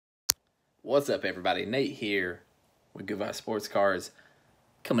What's up, everybody? Nate here with Goodbye Sports Cards,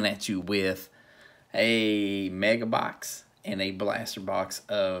 coming at you with a mega box and a blaster box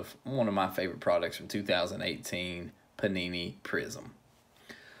of one of my favorite products from 2018, Panini Prizm.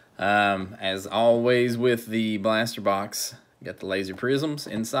 As always with the blaster box, got the laser prisms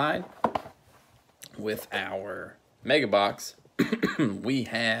inside. With our mega box, we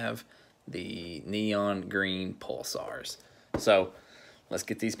have the neon green pulsars. So let's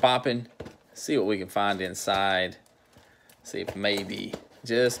get these popping, see what we can find inside, see if maybe,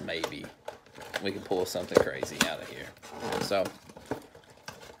 just maybe, we can pull something crazy out of here. So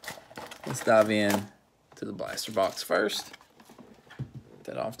let's dive in to the blaster box first. Put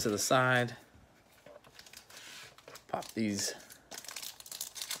that off to the side. Pop these.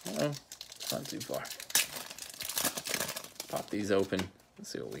 Oh, it's not too far. Pop these open.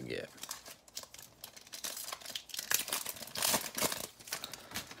 Let's see what we can get.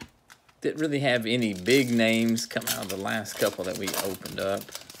 Didn't really have any big names come out of the last couple that we opened up.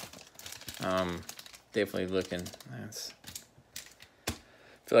 Definitely looking.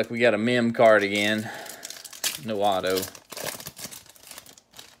 Feel like we got a mem card again. No auto.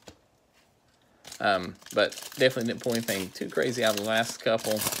 But definitely didn't pull anything too crazy out of the last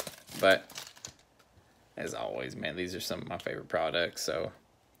couple. But as always, man, these are some of my favorite products. So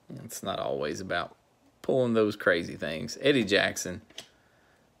it's not always about pulling those crazy things. Eddie Jackson.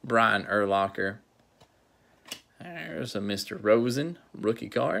 Brian Urlacher. There's a Mr. Rosen rookie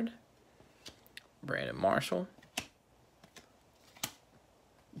card. Brandon Marshall.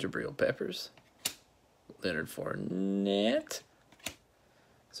 Jabril Peppers. Leonard Fournette.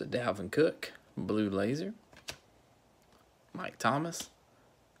 So Dalvin Cook. Blue Laser. Mike Thomas.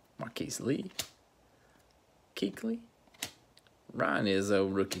 Marquise Lee. Keekly. Ryan Izzo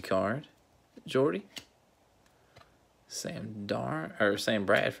rookie card. Jordy. Sam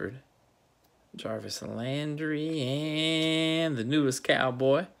Bradford, Jarvis Landry, and the newest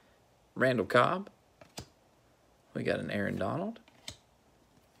Cowboy, Randall Cobb. We got an Aaron Donald,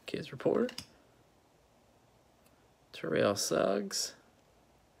 Kids Reporter, Terrell Suggs,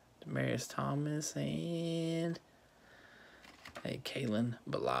 Demarius Thomas, and a Kalen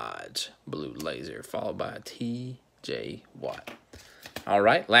Ballage, Blue Laser, followed by a T.J. Watt. All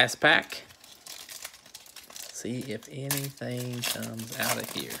right, last pack. See if anything comes out of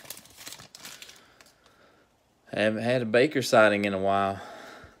here. I haven't had a Baker sighting in a while.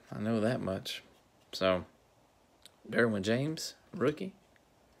 I know that much. So, Derwin James, rookie.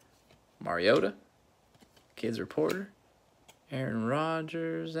 Mariota, Kids Reporter. Aaron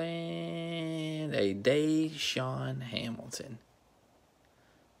Rodgers, and a Deshaun Hamilton.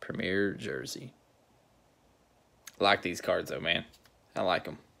 Premier jersey. I like these cards, though, man. I like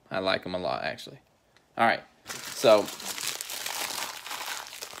them. I like them a lot, actually. All right. So,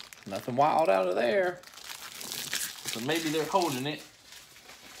 nothing wild out of there. So maybe they're holding it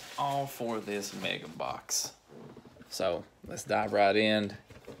all for this mega box. So, let's dive right in.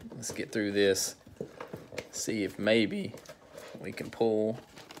 Let's get through this. See if maybe we can pull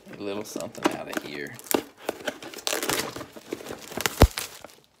a little something out of here.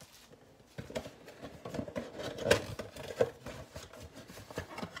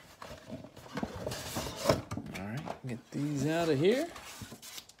 Get these out of here.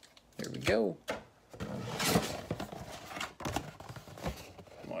 Here we go.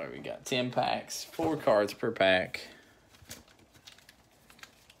 What we got? 10 packs, 4 cards per pack.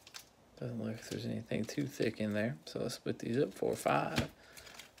 Doesn't look like there's anything too thick in there. So let's split these up. 4, 5,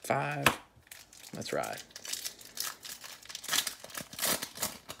 5. Let's ride.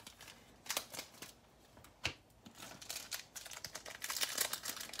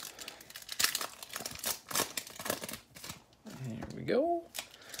 Go.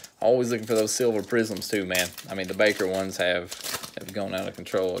 Always looking for those silver prisms too, man. I mean, the Baker ones have gone out of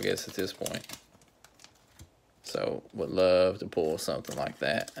control, I guess, at this point. So, would love to pull something like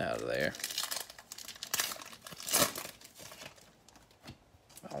that out of there.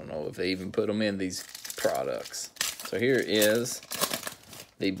 I don't know if they even put them in these products. So here is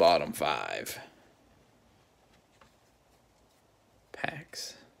the bottom 5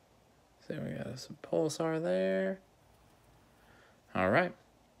 packs. So we got some Pulsar there. All right,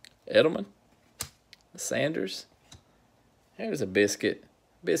 Edelman, Sanders. There's a Biscuit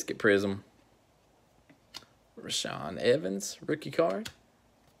Prism. Rashawn Evans, rookie card.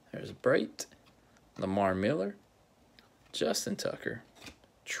 There's Brait, Lamar Miller, Justin Tucker,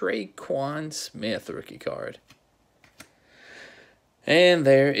 Traquan Smith, rookie card. And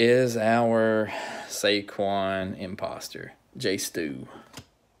there is our Saquon imposter, J. Stu.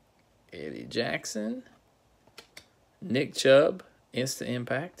 Eddie Jackson, Nick Chubb, Instant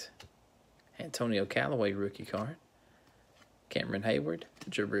Impact. Antonio Callaway rookie card. Cameron Hayward,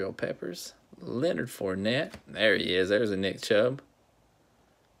 Jabril Peppers, Leonard Fournette. There he is. There's a Nick Chubb.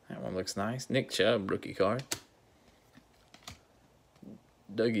 That one looks nice. Nick Chubb rookie card.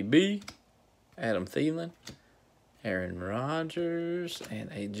 Dougie B, Adam Thielen, Aaron Rodgers, and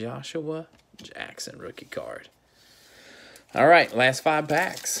a Joshua Jackson rookie card. All right, last 5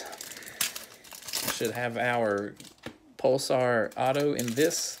 packs. Should have our Pulsar auto in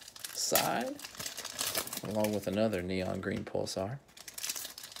this side, along with another neon green Pulsar.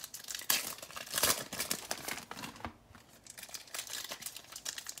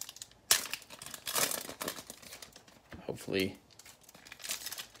 Hopefully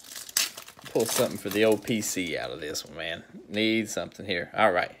pull something for the old PC out of this one, man. Need something here.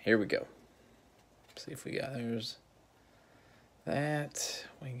 All right, here we go. See if we got, there's that.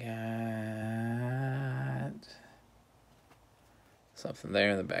 We got something there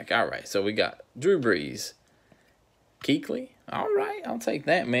in the back. All right, so we got Drew Brees, Kuechly. All right, I'll take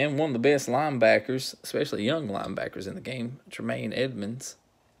that, man. One of the best linebackers, especially young linebackers in the game. Tremaine Edmonds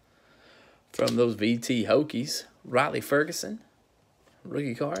from those VT Hokies. Riley Ferguson,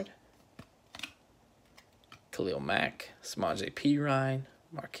 rookie card. Khalil Mack, Samaje Perine,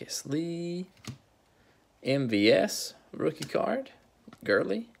 Marquise Lee, MVS, rookie card.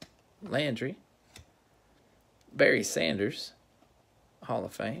 Gurley, Landry, Barry Sanders, Hall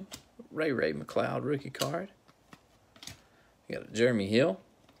of Fame. Ray McLeod, rookie card. We got Jeremy Hill,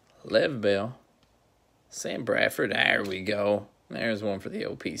 Lev Bell, Sam Bradford. There we go. There's one for the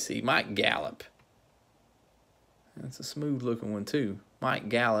OPC. Mike Gallup. That's a smooth looking one too. Mike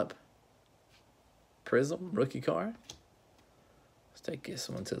Gallup. Prizm, rookie card. Let's take this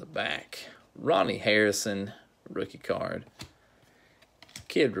one to the back. Ronnie Harrison, rookie card.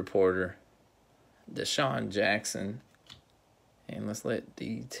 Kid Reporter. Deshaun Jackson. And let's let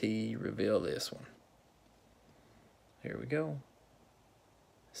DT reveal this one. Here we go.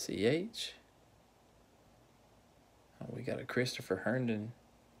 CH. Oh, we got a Christopher Herndon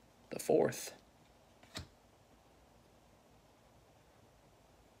the 4th.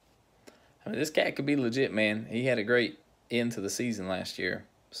 I mean, this cat could be legit, man. He had a great end to the season last year.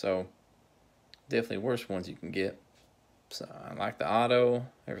 So, definitely worst ones you can get. So, I like the auto.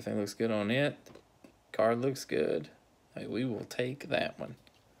 Everything looks good on it. Card looks good. Hey, we will take that one.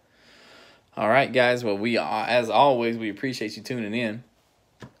 All right, guys. Well, as always, we appreciate you tuning in.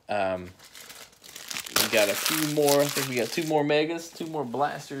 We got a few more. I think we got 2 more megas, 2 more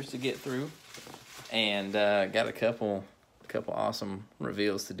blasters to get through. And got a couple awesome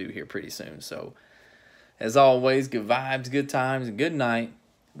reveals to do here pretty soon. So, as always, good vibes, good times, and good night.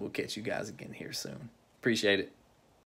 We'll catch you guys again here soon. Appreciate it.